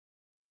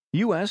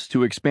U.S.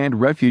 to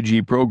expand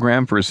refugee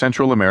program for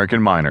Central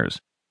American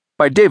minors.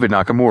 By David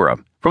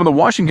Nakamura, from the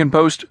Washington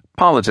Post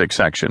Politics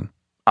section.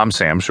 I'm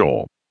Sam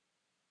Scholl.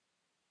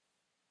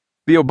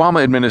 The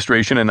Obama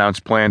administration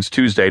announced plans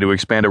Tuesday to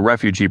expand a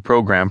refugee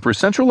program for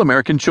Central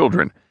American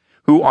children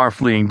who are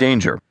fleeing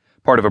danger,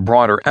 part of a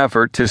broader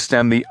effort to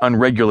stem the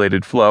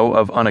unregulated flow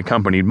of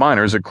unaccompanied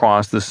minors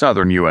across the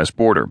southern U.S.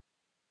 border.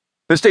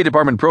 The State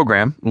Department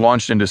program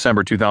launched in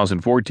December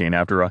 2014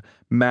 after a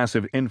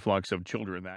massive influx of children that